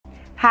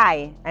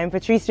Hi, I'm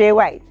Patrice J.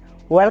 White.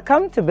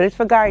 Welcome to Built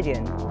for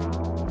Guardian.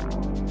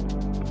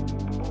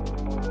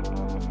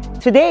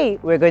 Today,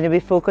 we're going to be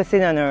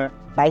focusing on our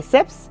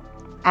biceps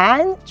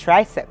and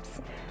triceps.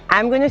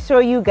 I'm going to show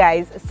you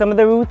guys some of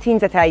the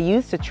routines that I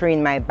use to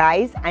train my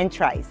bis and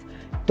tris.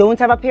 Don't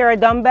have a pair of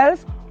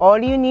dumbbells? All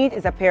you need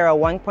is a pair of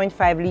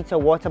 1.5 liter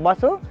water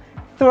bottle.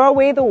 Throw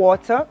away the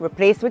water,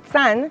 replace with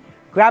sand,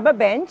 grab a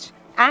bench,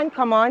 and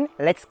come on,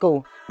 let's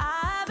go.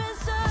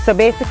 So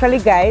basically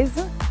guys,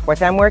 what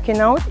I'm working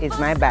out is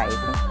my bis.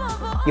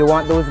 You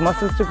want those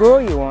muscles to grow,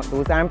 you want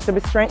those arms to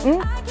be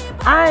strengthened,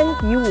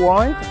 and you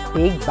want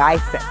big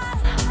biceps.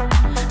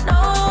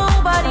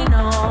 Nobody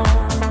knows.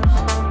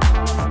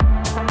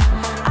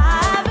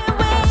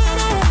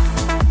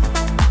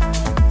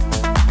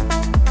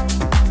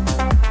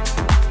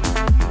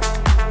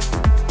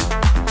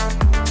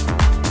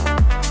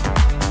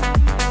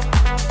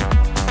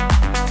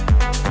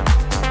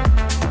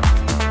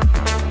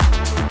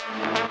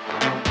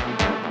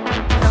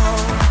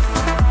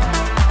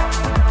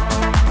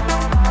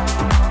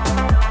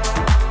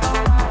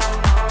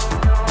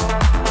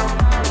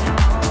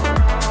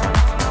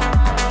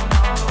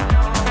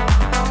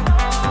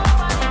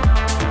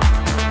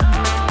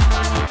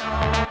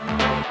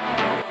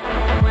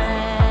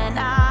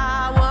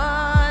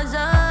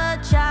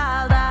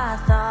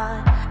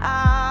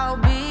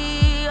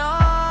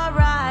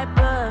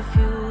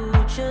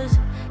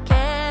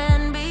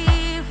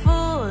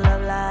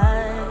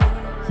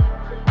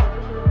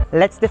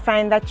 Let's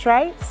define that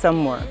tri some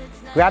more.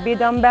 Grab your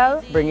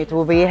dumbbell, bring it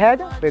over your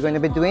head. We're going to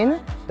be doing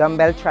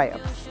dumbbell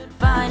tri-ups.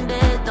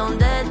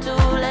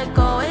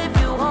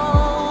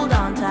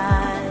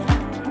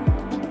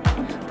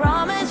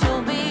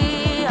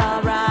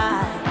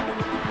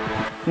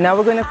 Now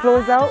we're going to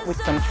close out with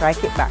some tri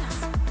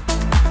kickbacks.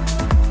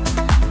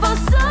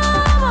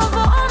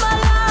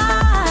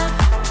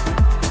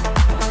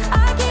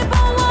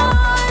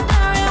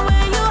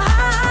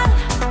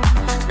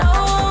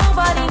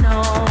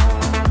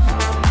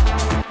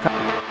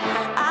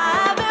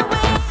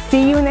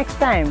 See you next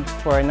time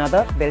for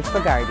another Built for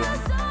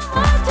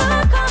Guardian.